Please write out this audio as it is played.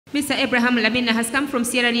Mr. Abraham Lamina has come from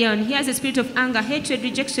Sierra Leone. He has a spirit of anger, hatred,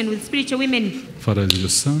 rejection with spiritual women. Father is your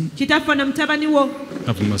son.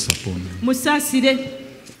 Have mercy upon him.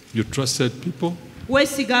 You trusted people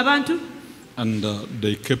and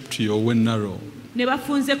they kept your way narrow. You're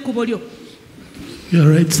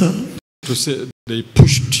right, sir. To say they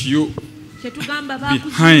pushed you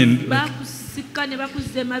behind.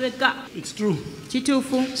 It's true.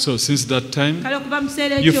 So since that time,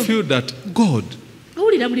 you feel that God,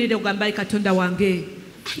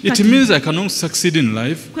 it means I cannot succeed in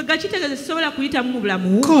life. God,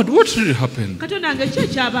 what really happened?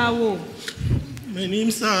 My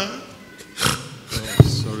name's sorry.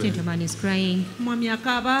 Gentleman is crying. My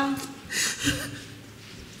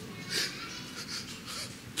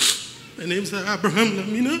name's Abraham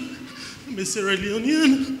Lamina. I'm a Sierra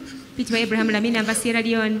Leonean. Abraham Lamina of Sierra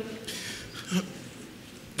Leone.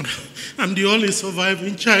 I'm the only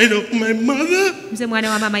surviving child of my mother.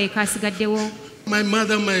 My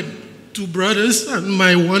mother, my two brothers, and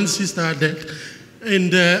my one sister are dead.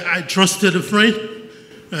 And I trusted a friend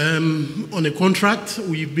on a contract.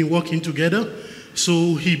 We've been working together.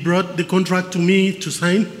 So he brought the contract to me to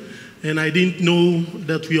sign. And I didn't know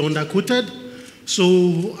that we underquoted.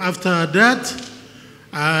 So after that,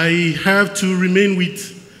 I have to remain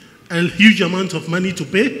with a huge amount of money to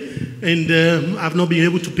pay, and I've not been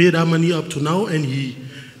able to pay that money up to now, and he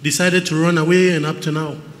decided to run away, and up to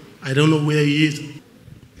now, I don't know where he is.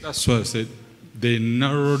 That's why I said they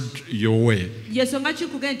narrowed your way. You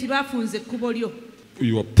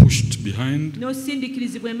were pushed behind.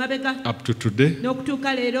 Up to today,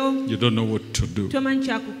 you don't know what to do.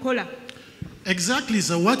 Exactly,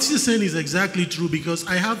 sir. What you're saying is exactly true, because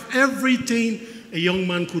I have everything a young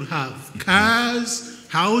man could have. Cars,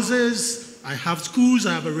 houses, I have schools,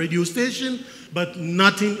 I have a radio station, but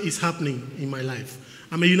nothing is happening in my life.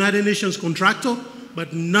 I'm a United Nations contractor,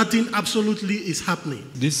 but nothing absolutely is happening.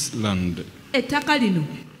 This land, let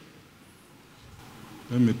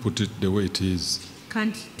me put it the way it is.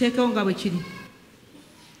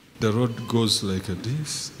 The road goes like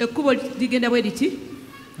this,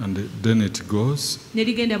 and then it goes.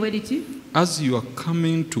 As you are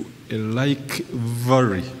coming to a lake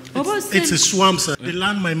valley, it's a swamp, sir. The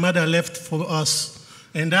land my mother left for us.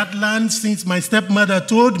 And that land, since my stepmother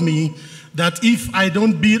told me that if I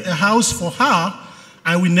don't build a house for her,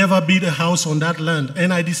 I will never build a house on that land.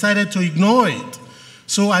 And I decided to ignore it.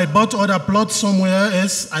 So I bought other plots somewhere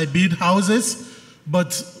else. I built houses.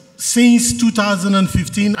 But since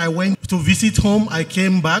 2015, I went to visit home. I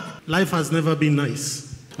came back. Life has never been nice.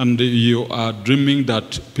 And you are dreaming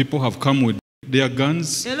that people have come with their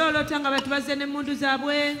guns. As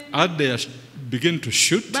they begin to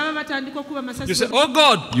shoot, you say, oh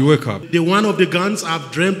God, you wake up. The one of the guns,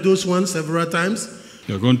 I've dreamt those ones several times.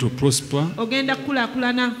 You're going to prosper.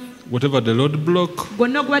 Whatever the Lord block,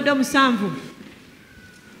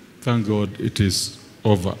 thank God it is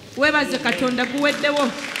over.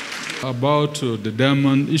 About the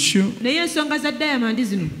diamond issue,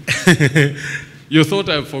 you thought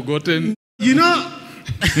I've forgotten. You know,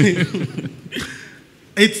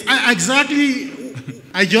 it's exactly,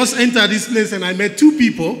 I just entered this place and I met two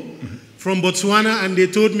people from Botswana, and they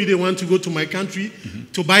told me they want to go to my country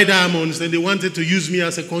to buy diamonds, and they wanted to use me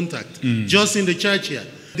as a contact, just in the church here.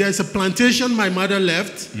 There's a plantation my mother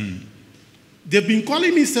left. They've been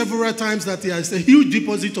calling me several times that there's a huge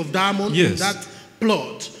deposit of diamonds in that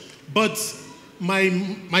plot. But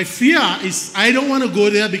my fear is I don't want to go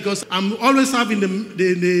there, because I'm always having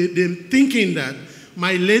the thinking that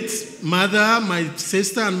my late mother, my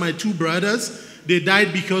sister, and my two brothers, they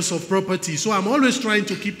died because of property. So I'm always trying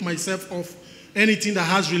to keep myself off anything that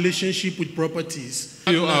has relationship with properties.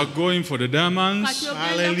 You are going for the diamonds.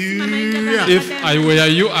 Hallelujah. If I were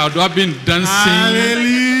you, I would have been dancing.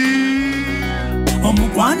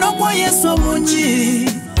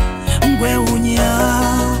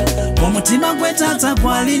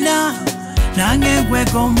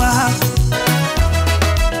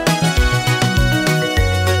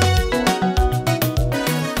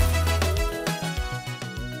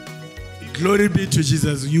 Glory be to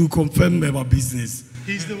Jesus. You confirm our business.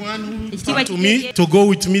 He's the one who talked to me to go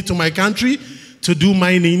with me to my country to do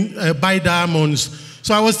mining, buy diamonds.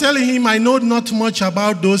 So I was telling him I know not much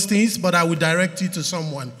about those things, but I will direct you to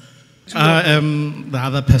someone. I am the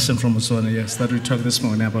other person from Botswana, yes, that we talked this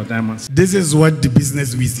morning about diamonds. This is what the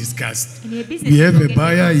business we discussed. We have a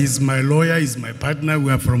buyer, he's my lawyer, he's my partner,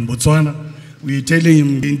 we are from Botswana. We're telling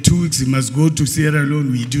him in 2 weeks he must go to Sierra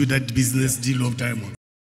Leone, we do that business deal of diamonds.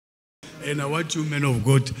 And I want you, men of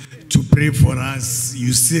God, to pray for us.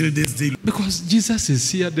 You seal this deal. Because Jesus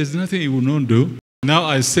is here, there's nothing he will not do. Now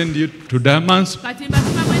I send you to diamonds.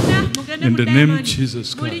 In the name of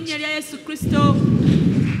Jesus mu linnya Christ. lya Yesu Kristo.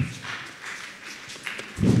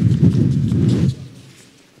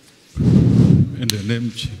 In the name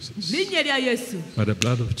of Jesus. Linnya lya Yesu. By the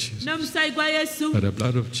blood of Jesus. N'omusaayi gwa Yesu. By the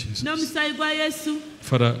blood of Jesus. N'omusaayi gwa Yesu.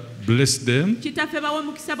 Father, bless them Kitaffe bawa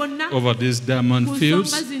omukisa bonna over these diamond ku nsonga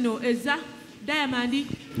fields. zino eza diamond.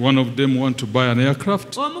 One of them want to buy an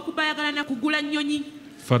aircraft. Omu ku bayagala na kugula nnyonyi.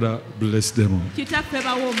 Father, bless them all. Kitaffe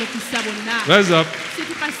bawa omukisa bonna. Rise up.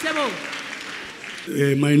 Situka ssebo.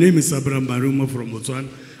 My name is Abraham Baruma from Botswana.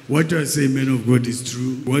 What you are saying, man of God, is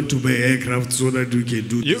true. We want to buy aircraft so that we can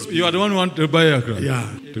do this. You are the one who want to buy aircraft. Yeah.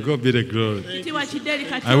 To God be the glory. Kitiibwa kidde eri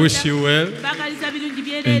Katonda. I wish you well. Baagaliza birungi In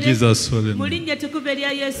byereere. Jesus' holy Mu name. linnya ettukuvu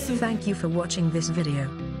erya Yesu. Thank you for watching this video.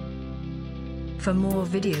 For more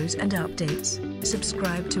videos and updates,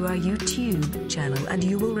 subscribe to our YouTube channel and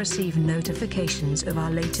you will receive notifications of our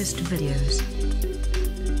latest videos.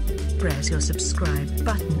 Press your subscribe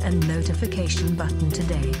button and notification button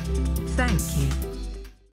today. Thank you.